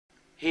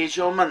Here's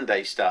your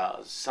Monday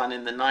stars. Sun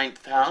in the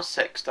ninth house,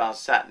 sextile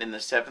Saturn in the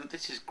seventh.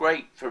 This is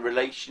great for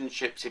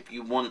relationships if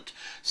you want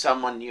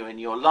someone new in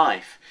your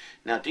life.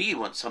 Now, do you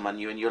want someone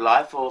new in your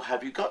life, or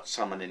have you got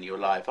someone in your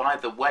life?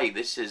 Either way,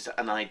 this is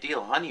an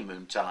ideal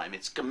honeymoon time.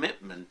 It's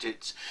commitment.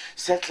 It's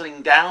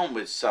settling down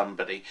with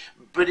somebody.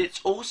 But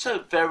it's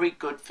also very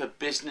good for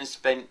business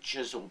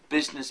ventures or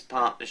business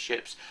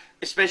partnerships,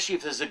 especially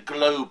if there's a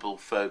global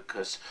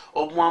focus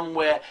or one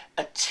where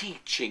a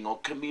teaching or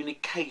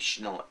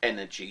communicational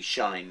energy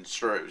shines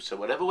through. So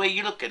whatever way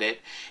you look at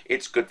it,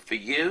 it's good for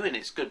you, and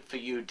it's good for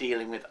you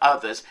dealing with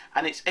others,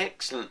 and it's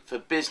excellent for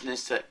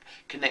business that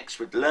connects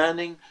with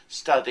learning,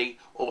 study,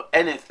 or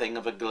anything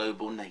of a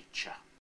global nature.